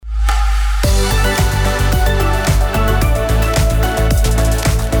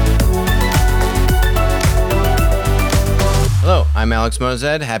I'm Alex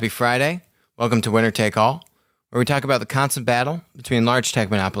Mozed. Happy Friday. Welcome to Winner Take All, where we talk about the constant battle between large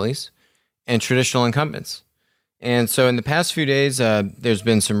tech monopolies and traditional incumbents. And so in the past few days, there's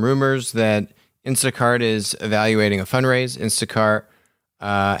been some rumors that Instacart is evaluating a fundraise. Instacart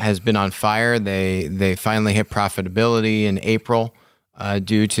has been on fire. They finally hit profitability in April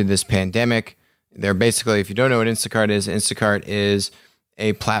due to this pandemic. They're basically, if you don't know what Instacart is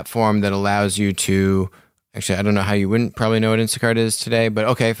a platform that allows you to, actually, I don't know how you wouldn't probably know what Instacart is today, but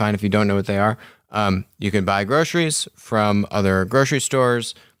okay, fine. If you don't know what they are, you can buy groceries from other grocery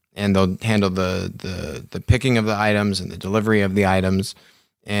stores, and they'll handle the picking of the items and the delivery of the items.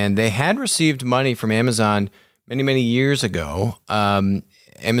 And they had received money from Amazon many, many years ago.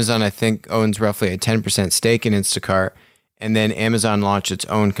 Amazon, I think, owns roughly a 10% stake in Instacart. And then Amazon launched its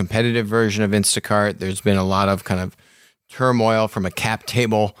own competitive version of Instacart. There's been a lot of kind of turmoil from a cap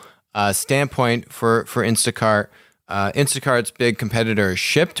table standpoint for Instacart. Instacart's big competitor is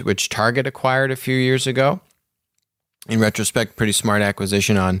Shipt, which Target acquired a few years ago. In retrospect, pretty smart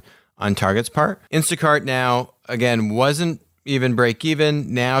acquisition on Target's part. Instacart now, again, wasn't even break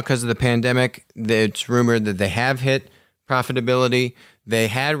even. Now, because of the pandemic, it's rumored that they have hit profitability. They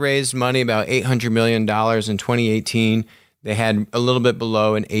had raised money, about $800 million in 2018. They had a little bit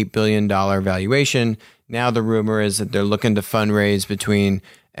below an $8 billion valuation. Now the rumor is that they're looking to fundraise between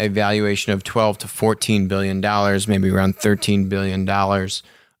a valuation of $12 to $14 billion, maybe around $13 billion,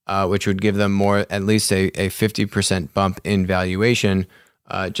 which would give them at least a 50% bump in valuation,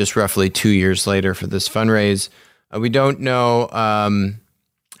 just roughly 2 years later for this fundraise. We don't know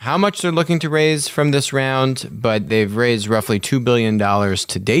how much they're looking to raise from this round, but they've raised roughly $2 billion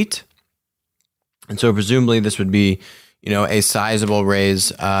to date. And so presumably this would be, a sizable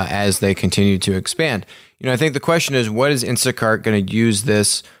raise as they continue to expand. I think the question is, what is Instacart going to use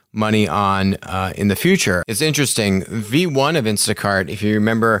this money on in the future? It's interesting. V1 of Instacart, if you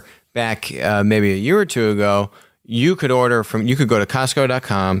remember back maybe a year or two ago, you could go to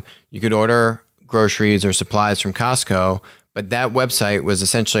Costco.com, you could order groceries or supplies from Costco, but that website was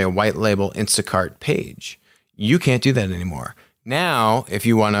essentially a white label Instacart page. You can't do that anymore. Now, if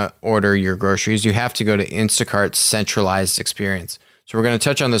you want to order your groceries, you have to go to Instacart's centralized experience. So we're going to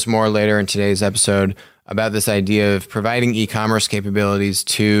touch on this more later in today's episode about this idea of providing e-commerce capabilities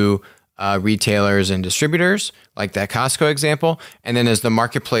to retailers and distributors, like that Costco example. And then as the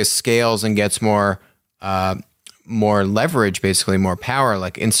marketplace scales and gets more leverage, basically more power,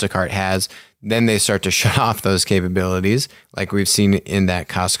 like Instacart has, then they start to shut off those capabilities, like we've seen in that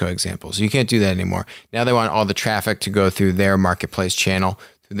Costco example. So you can't do that anymore. Now they want all the traffic to go through their marketplace channel,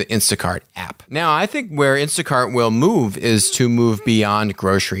 through the Instacart app. Now, I think where Instacart will move is to move beyond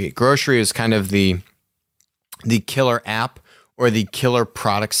grocery. Grocery is kind of the killer app or the killer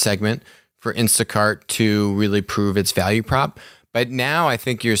product segment for Instacart to really prove its value prop. But now I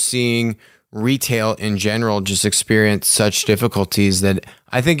think you're seeing retail in general just experience such difficulties that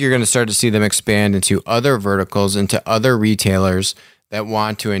I think you're going to start to see them expand into other verticals, into other retailers that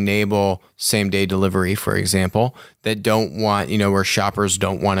want to enable same-day delivery, for example, that don't want, where shoppers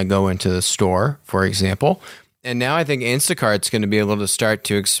don't want to go into the store, for example. And now I think Instacart's going to be able to start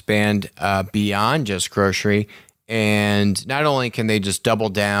to expand beyond just grocery. And not only can they just double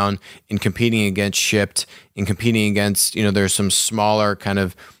down in competing against Shipt, in competing against, there's some smaller kind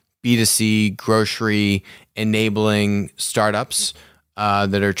of B2C grocery enabling startups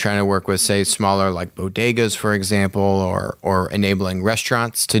that are trying to work with, say, smaller like bodegas, for example, or enabling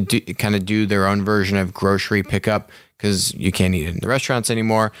restaurants to do their own version of grocery pickup because you can't eat it in the restaurants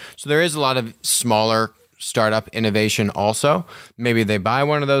anymore. So there is a lot of smaller startup innovation also. Maybe they buy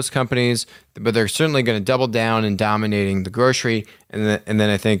one of those companies, but they're certainly going to double down in dominating the grocery and then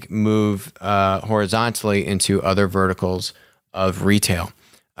I think move horizontally into other verticals of retail.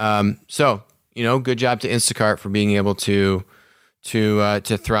 So, good job to Instacart for being able to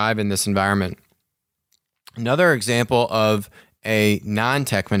thrive in this environment. Another example of a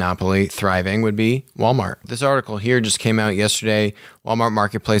non-tech monopoly thriving would be Walmart. This article here just came out yesterday. Walmart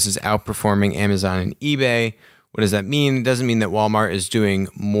Marketplace is outperforming Amazon and eBay. What does that mean? It doesn't mean that Walmart is doing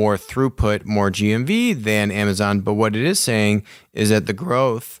more throughput, more GMV than Amazon, but what it is saying is that the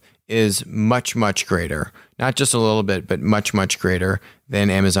growth is much, much greater. Not just a little bit, but much, much greater than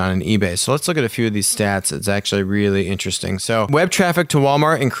Amazon and eBay. So let's look at a few of these stats. It's actually really interesting. So web traffic to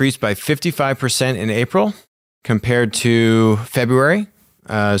Walmart increased by 55% in April compared to February.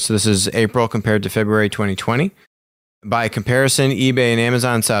 So this is April compared to February 2020. By comparison, eBay and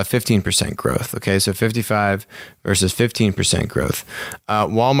Amazon saw 15% growth. Okay, so 55 versus 15% growth.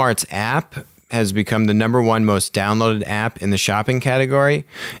 Walmart's app has become the number one most downloaded app in the shopping category.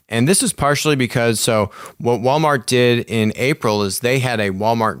 And this is partially because, so what Walmart did in April is they had a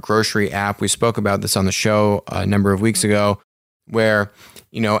Walmart grocery app. We spoke about this on the show a number of weeks ago, where,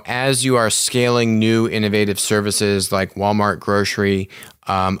 as you are scaling new innovative services like Walmart grocery,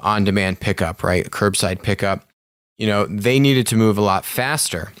 on-demand pickup, right? Curbside pickup, they needed to move a lot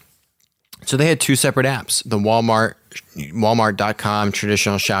faster. So they had two separate apps, the Walmart.com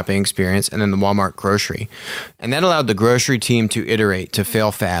traditional shopping experience, and then the Walmart grocery. And that allowed the grocery team to iterate, to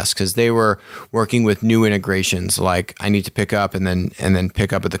fail fast, because they were working with new integrations like I need to pick up and then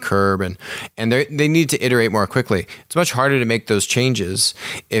pick up at the curb. And they need to iterate more quickly. It's much harder to make those changes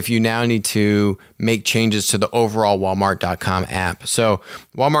if you now need to make changes to the overall Walmart.com app. So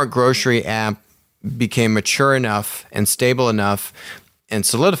Walmart grocery app became mature enough and stable enough and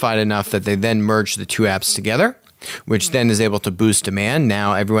solidified enough that they then merged the two apps together, which then is able to boost demand.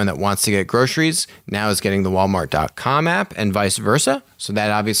 Now everyone that wants to get groceries now is getting the Walmart.com app and vice versa. So that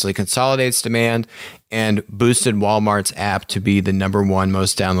obviously consolidates demand and boosted Walmart's app to be the number one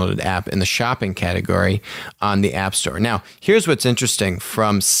most downloaded app in the shopping category on the App Store. Now, here's what's interesting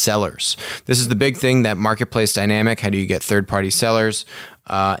from sellers. This is the big thing, that marketplace dynamic. How do you get third-party sellers?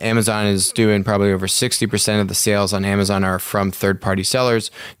 Amazon is doing probably over 60% of the sales on Amazon are from third-party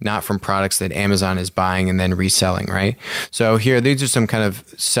sellers, not from products that Amazon is buying and then reselling, right? So here, these are some kind of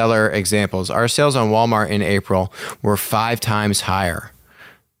seller examples. Our sales on Walmart in April were 5 times higher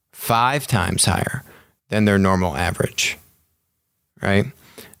than their normal average, right?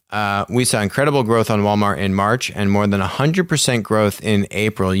 We saw incredible growth on Walmart in March and more than 100% growth in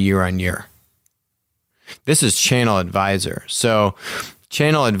April year on year. This is Channel Advisor. So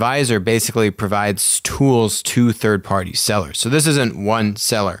Channel Advisor basically provides tools to third-party sellers. So this isn't one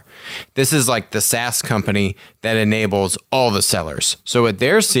seller. This is like the SaaS company that enables all the sellers. So what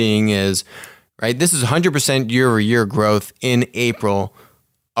they're seeing is, right, this is 100% year-over-year growth in April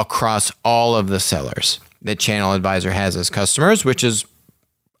across all of the sellers that Channel Advisor has as customers, which is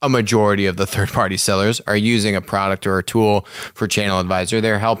a majority of the third-party sellers are using a product or a tool for Channel Advisor.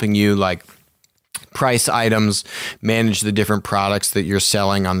 They're helping you like price items, manage the different products that you're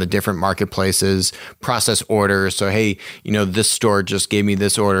selling on the different marketplaces, process orders. So, hey, this store just gave me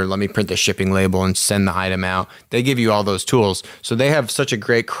this order. Let me print the shipping label and send the item out. They give you all those tools. So they have such a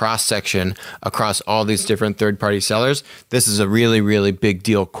great cross-section across all these different third-party sellers. This is a really, really big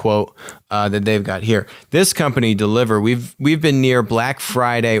deal quote that they've got here. This company, Deliverr, we've been near Black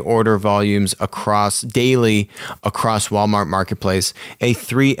Friday order volumes daily across Walmart Marketplace, a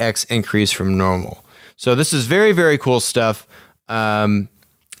 3x increase from normal. So this is very, very cool stuff. And,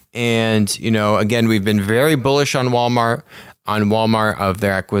 again, we've been very bullish on Walmart of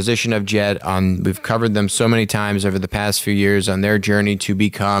their acquisition of Jet. We've covered them so many times over the past few years on their journey to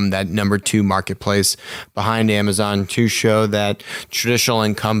become that number 2 marketplace behind Amazon, to show that traditional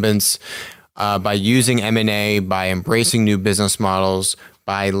incumbents, by using M&A, by embracing new business models,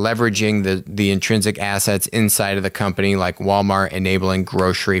 by leveraging the intrinsic assets inside of the company, like Walmart enabling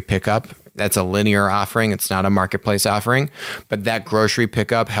grocery pickup. That's a linear offering. It's not a marketplace offering, but that grocery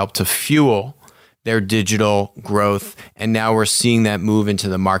pickup helped to fuel their digital growth. And now we're seeing that move into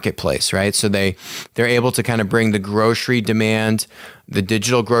the marketplace, right? So they're able to kind of bring the grocery demand, the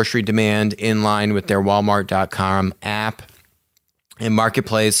digital grocery demand in line with their Walmart.com app and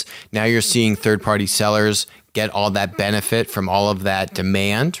marketplace. Now you're seeing third-party sellers get all that benefit from all of that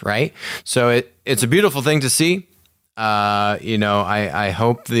demand, right? So it's a beautiful thing to see. I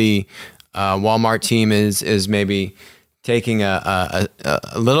hope the Walmart team is maybe taking a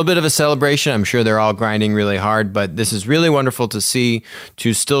little bit of a celebration. I'm sure they're all grinding really hard, but this is really wonderful to see,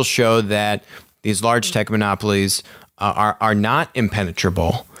 to still show that these large tech monopolies are not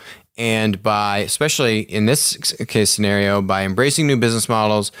impenetrable. And especially in this case scenario, by embracing new business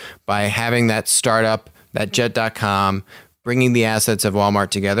models, by having that startup, that Jet.com, bringing the assets of Walmart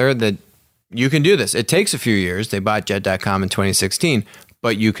together, that you can do this. It takes a few years. They bought Jet.com in 2016,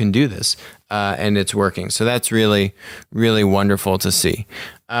 but you can do this, and it's working. So that's really, really wonderful to see.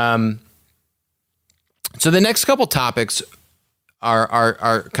 So the next couple topics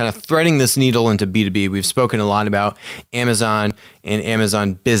are kind of threading this needle into B2B. We've spoken a lot about Amazon and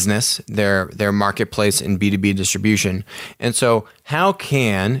Amazon Business, their marketplace and B2B distribution. And so how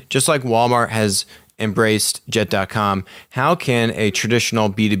can, just like Walmart has embraced Jet.com, how can a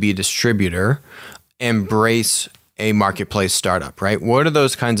traditional B2B distributor embrace a marketplace startup, right? What are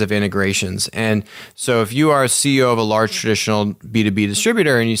those kinds of integrations? And so if you are a CEO of a large traditional B2B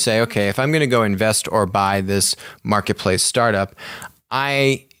distributor and you say, okay, if I'm going to go invest or buy this marketplace startup,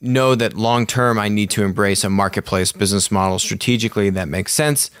 I know that long term, I need to embrace a marketplace business model strategically that makes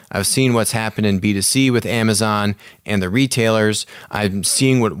sense. I've seen what's happened in B2C with Amazon and the retailers. I'm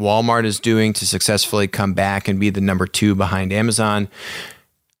seeing what Walmart is doing to successfully come back and be the number 2 behind Amazon.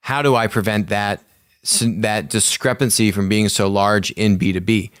 How do I prevent that discrepancy from being so large in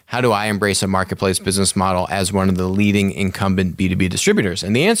B2B? How do I embrace a marketplace business model as one of the leading incumbent B2B distributors?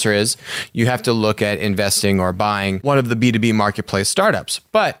 And the answer is you have to look at investing or buying one of the B2B marketplace startups.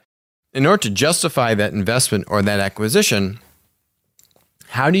 But in order to justify that investment or that acquisition,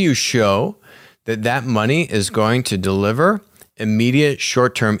 how do you show that that money is going to deliver immediate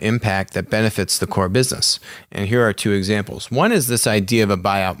short-term impact that benefits the core business? And here are 2 examples. One is this idea of a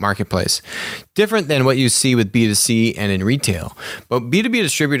buyout marketplace, different than what you see with B2C and in retail. But B2B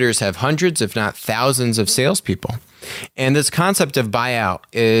distributors have hundreds, if not thousands, of salespeople. And this concept of buyout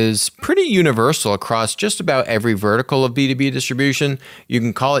is pretty universal across just about every vertical of B2B distribution. You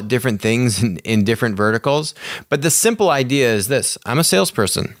can call it different things in different verticals. But the simple idea is this. I'm a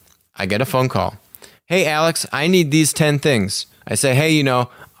salesperson. I get a phone call. Hey, Alex, I need these 10 things. I say, hey,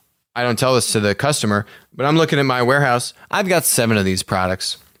 I don't tell this to the customer, but I'm looking at my warehouse. I've got 7 of these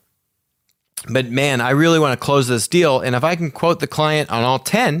products. But man, I really want to close this deal. And if I can quote the client on all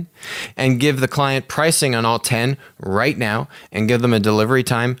 10 and give the client pricing on all 10 right now and give them a delivery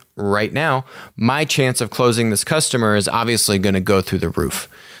time right now, my chance of closing this customer is obviously going to go through the roof.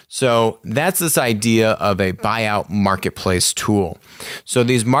 So that's this idea of a buyout marketplace tool. So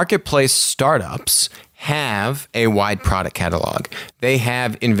these marketplace startups have a wide product catalog. They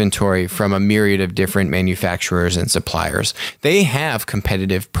have inventory from a myriad of different manufacturers and suppliers. They have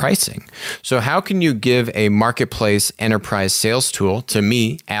competitive pricing. So how can you give a marketplace enterprise sales tool to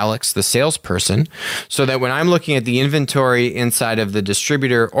me, Alex, the salesperson, so that when I'm looking at the inventory inside of the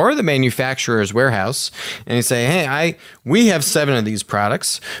distributor or the manufacturer's warehouse, and you say, hey, we have 7 of these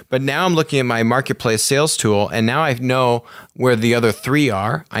products, but now I'm looking at my marketplace sales tool, and now I know where the other 3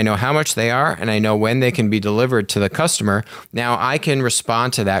 are. I know how much they are, and I know when they can be delivered to the customer. Now I can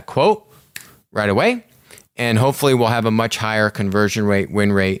respond to that quote right away, and hopefully we'll have a much higher conversion rate,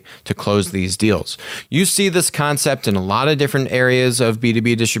 win rate to close these deals. You see this concept in a lot of different areas of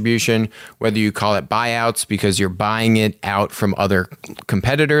B2B distribution, whether you call it buyouts because you're buying it out from other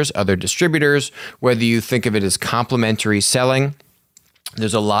competitors, other distributors, whether you think of it as complementary selling.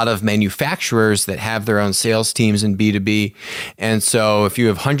 There's a lot of manufacturers that have their own sales teams in B2B. And so if you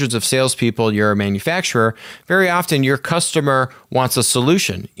have hundreds of salespeople, you're a manufacturer, very often your customer wants a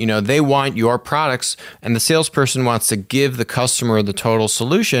solution. They want your products, and the salesperson wants to give the customer the total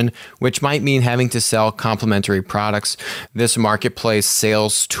solution, which might mean having to sell complementary products. This marketplace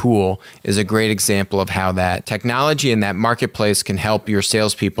sales tool is a great example of how that technology and that marketplace can help your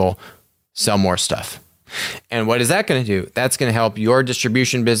salespeople sell more stuff. And what is that going to do? That's going to help your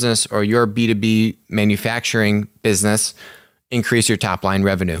distribution business or your B2B manufacturing business increase your top line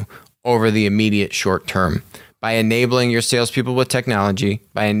revenue over the immediate short term by enabling your salespeople with technology,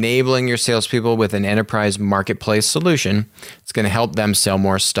 by enabling your salespeople with an enterprise marketplace solution. It's going to help them sell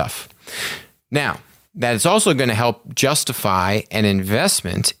more stuff. Now, that is also going to help justify an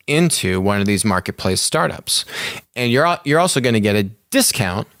investment into one of these marketplace startups. And you're also going to get a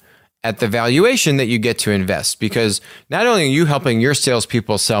discount at the valuation that you get to invest, because not only are you helping your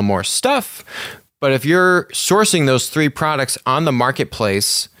salespeople sell more stuff, but if you're sourcing those 3 products on the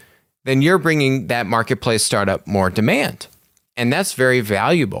marketplace, then you're bringing that marketplace startup more demand. And that's very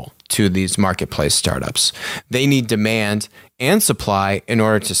valuable to these marketplace startups. They need demand and supply in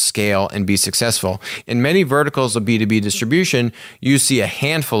order to scale and be successful. In many verticals of B2B distribution, you see a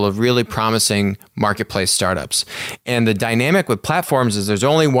handful of really promising marketplace startups. And the dynamic with platforms is there's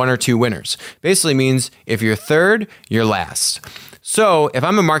only 1 or 2 winners. Basically means if you're third, you're last. So if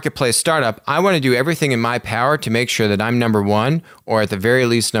I'm a marketplace startup, I want to do everything in my power to make sure that I'm number 1 or at the very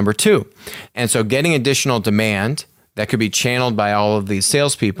least number 2. And so getting additional demand that could be channeled by all of these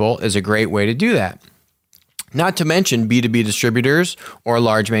salespeople is a great way to do that. Not to mention B2B distributors or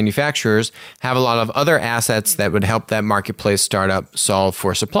large manufacturers have a lot of other assets that would help that marketplace startup solve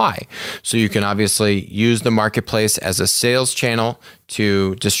for supply. So you can obviously use the marketplace as a sales channel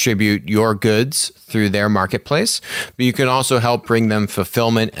to distribute your goods through their marketplace, but you can also help bring them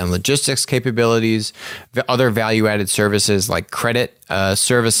fulfillment and logistics capabilities, other value-added services like credit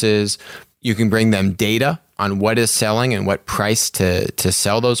services. You can bring them data on what is selling and what price to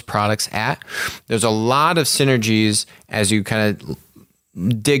sell those products at. There's a lot of synergies as you kind of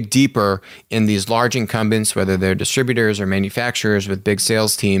dig deeper in these large incumbents, whether they're distributors or manufacturers with big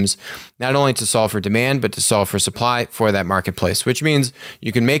sales teams, not only to solve for demand, but to solve for supply for that marketplace, which means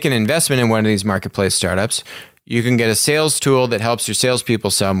you can make an investment in one of these marketplace startups. You can get a sales tool that helps your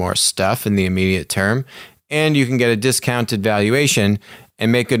salespeople sell more stuff in the immediate term, and you can get a discounted valuation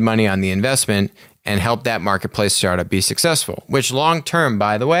and make good money on the investment and help that marketplace startup be successful, which long term,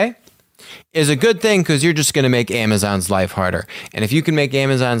 by the way, is a good thing because you're just going to make Amazon's life harder. And if you can make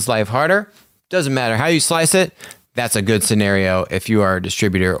Amazon's life harder, doesn't matter how you slice it, that's a good scenario if you are a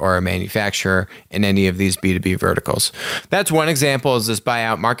distributor or a manufacturer in any of these B2B verticals. That's one example, is this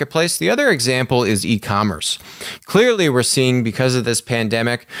buyout marketplace. The other example is e-commerce. Clearly, we're seeing, because of this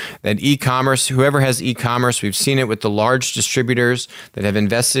pandemic, that e-commerce, whoever has e-commerce, we've seen it with the large distributors that have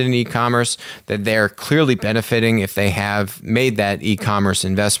invested in e-commerce, that they're clearly benefiting if they have made that e-commerce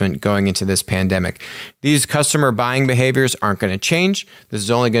investment going into this pandemic. These customer buying behaviors aren't going to change. This is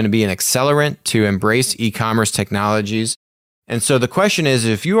only going to be an accelerant to embrace e-commerce technologies. And so the question is,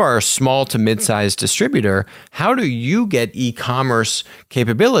 if you are a small to mid-sized distributor, how do you get e-commerce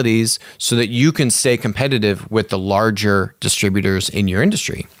capabilities so that you can stay competitive with the larger distributors in your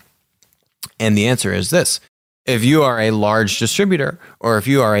industry? And the answer is this. If you are a large distributor, or if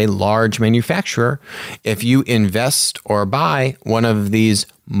you are a large manufacturer, if you invest or buy one of these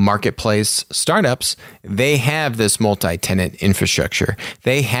marketplace startups, they have this multi-tenant infrastructure.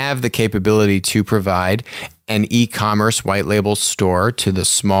 They have the capability to provide an e-commerce white label store to the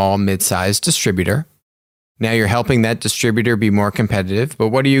small, mid-sized distributor. Now you're helping that distributor be more competitive, but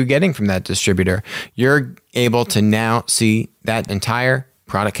what are you getting from that distributor? You're able to now see that entire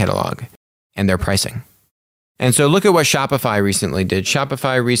product catalog and their pricing. And so look at what Shopify recently did.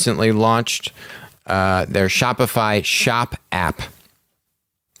 Shopify recently launched their Shopify Shop app.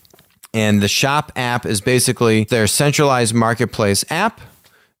 And the Shop app is basically their centralized marketplace app.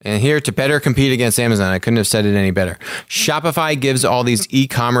 And here, to better compete against Amazon, I couldn't have said it any better. Shopify gives all these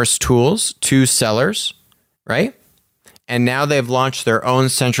e-commerce tools to sellers, right? And now they've launched their own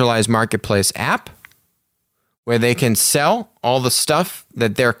centralized marketplace app where they can sell all the stuff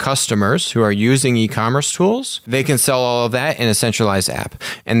that their customers who are using e-commerce tools, they can sell all of that in a centralized app.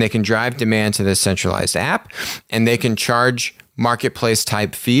 And they can drive demand to this centralized app, and they can charge marketplace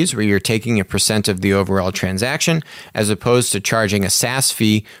type fees where you're taking a % of the overall transaction, as opposed to charging a SaaS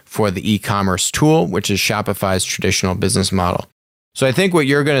fee for the e-commerce tool, which is Shopify's traditional business model. So I think what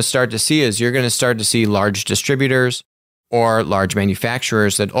you're going to start to see is you're going to start to see large distributors or large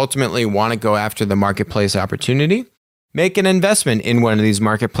manufacturers that ultimately want to go after the marketplace opportunity, make an investment in one of these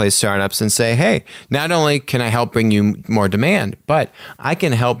marketplace startups and say, hey, not only can I help bring you more demand, but I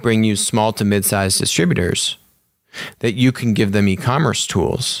can help bring you small to mid-sized distributors that you can give them e-commerce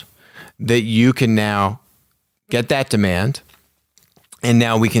tools, that you can now get that demand. And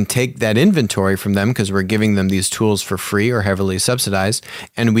now we can take that inventory from them because we're giving them these tools for free or heavily subsidized,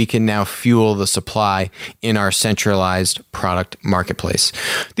 and we can now fuel the supply in our centralized product marketplace.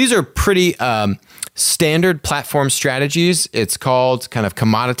 These are pretty standard platform strategies. It's called kind of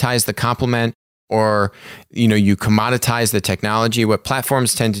commoditize the complement, or you commoditize the technology. What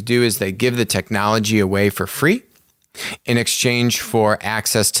platforms tend to do is they give the technology away for free in exchange for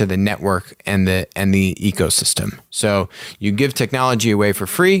access to the network and the ecosystem. So you give technology away for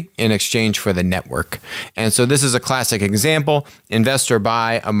free in exchange for the network. And so this is a classic example. Invest or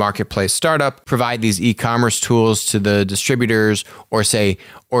buy a marketplace startup, provide these e-commerce tools to the distributors, or say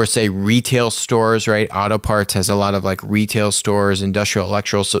retail stores, right? Auto Parts has a lot of like retail stores. Industrial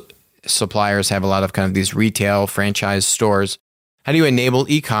electrical suppliers have a lot of kind of these retail franchise stores. How do you enable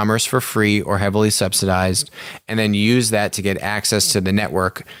e-commerce for free or heavily subsidized, and then use that to get access to the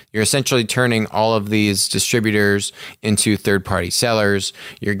network? You're essentially turning all of these distributors into third-party sellers.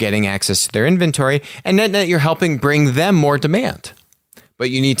 You're getting access to their inventory, and then you're helping bring them more demand. But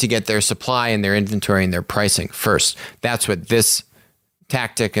you need to get their supply and their inventory and their pricing first. That's what this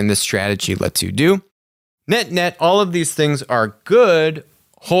tactic and this strategy lets you do. Net, all of these things are good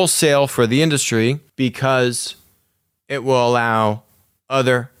wholesale for the industry because it will allow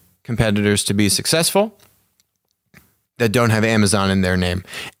other competitors to be successful that don't have Amazon in their name.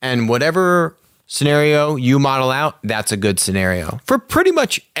 And whatever scenario you model out, that's a good scenario for pretty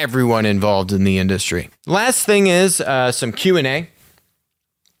much everyone involved in the industry. Last thing is some Q&A.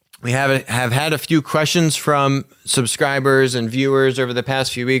 We have had a few questions from subscribers and viewers over the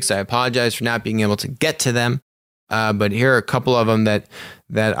past few weeks. I apologize for not being able to get to them, but here are a couple of them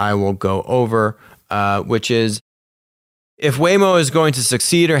that I will go over, which is, if Waymo is going to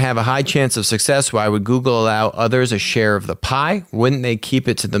succeed or have a high chance of success, why would Google allow others a share of the pie? Wouldn't they keep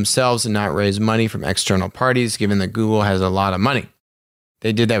it to themselves and not raise money from external parties, given that Google has a lot of money?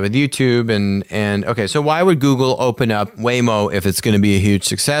 They did that with YouTube. And okay, so why would Google open up Waymo if it's going to be a huge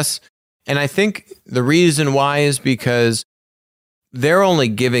success? And I think the reason why is because they're only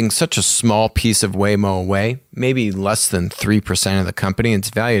giving such a small piece of Waymo away, maybe less than 3% of the company. It's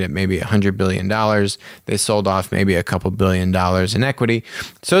valued at maybe $100 billion. They sold off maybe a couple $1 billion in equity.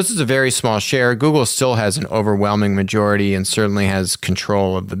 So this is a very small share. Google still has an overwhelming majority and certainly has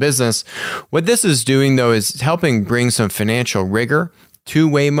control of the business. What this is doing, though, is helping bring some financial rigor to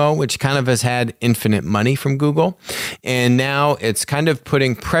Waymo, which kind of has had infinite money from Google. And now it's kind of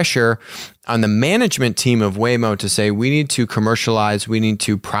putting pressure on the management team of Waymo to say, we need to commercialize, we need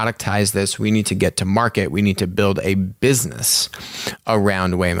to productize this, we need to get to market, we need to build a business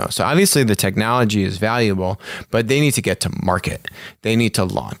around Waymo. So obviously the technology is valuable, but they need to get to market. They need to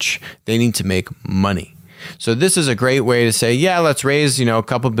launch. They need to make money. So this is a great way to say, yeah, let's raise, a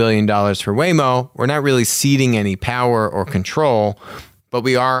couple $1 billion for Waymo. We're not really ceding any power or control, but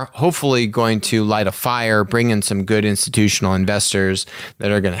we are hopefully going to light a fire, bring in some good institutional investors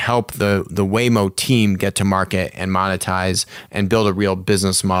that are going to help the Waymo team get to market and monetize and build a real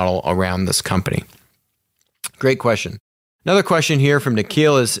business model around this company. Great question. Another question here from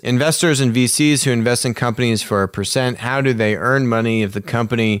Nikhil is, investors and VCs who invest in companies for a percent, how do they earn money if the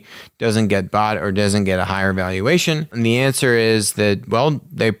company doesn't get bought or doesn't get a higher valuation? And the answer is that, well,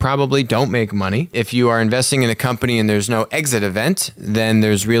 they probably don't make money. If you are investing in a company and there's no exit event, then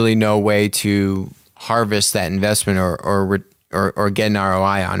there's really no way to harvest that investment or get an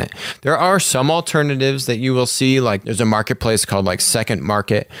ROI on it. There are some alternatives that you will see, like there's a marketplace called like Second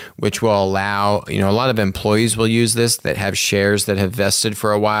Market, which will allow, a lot of employees will use this that have shares that have vested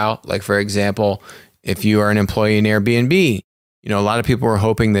for a while. Like, for example, if you are an employee in Airbnb, a lot of people were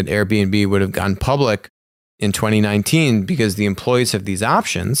hoping that Airbnb would have gone public in 2019 because the employees have these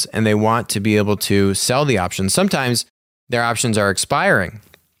options and they want to be able to sell the options. Sometimes their options are expiring,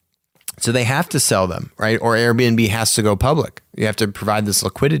 so they have to sell them, right? Or Airbnb has to go public. You have to provide this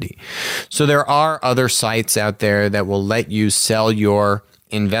liquidity. So there are other sites out there that will let you sell your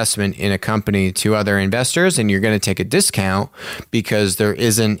investment in a company to other investors, and you're going to take a discount because there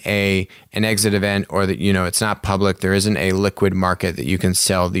isn't an exit event, or that it's not public. There isn't a liquid market that you can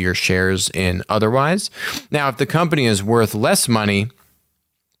sell your shares in otherwise. Now, if the company is worth less money,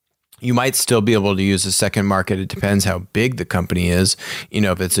 you might still be able to use a Second Market. It depends how big the company is.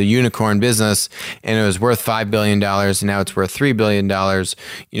 If it's a unicorn business and it was worth $5 billion and now it's worth $3 billion,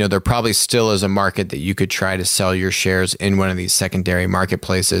 there probably still is a market that you could try to sell your shares in one of these secondary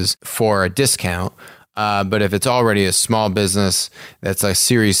marketplaces for a discount. But if it's already a small business that's a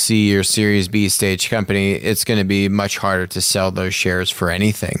Series C or Series B stage company, it's going to be much harder to sell those shares for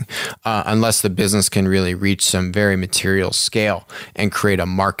anything unless the business can really reach some very material scale and create a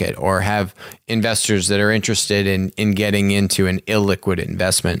market or have investors that are interested in getting into an illiquid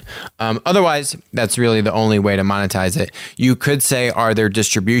investment. Otherwise, that's really the only way to monetize it. You could say, are there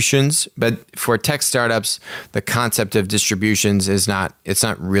distributions? But for tech startups, the concept of distributions it's not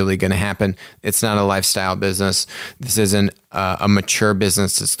really going to happen. It's not a lifestyle business. This isn't a mature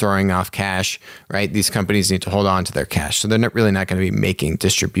business that's throwing off cash, right? These companies need to hold on to their cash. So they're really not going to be making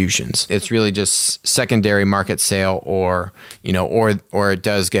distributions. It's really just secondary market sale or it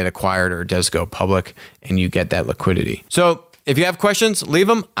does get acquired or it does go public and you get that liquidity. So if you have questions, leave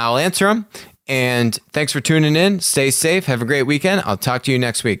them. I'll answer them. And thanks for tuning in. Stay safe. Have a great weekend. I'll talk to you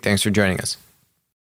next week. Thanks for joining us.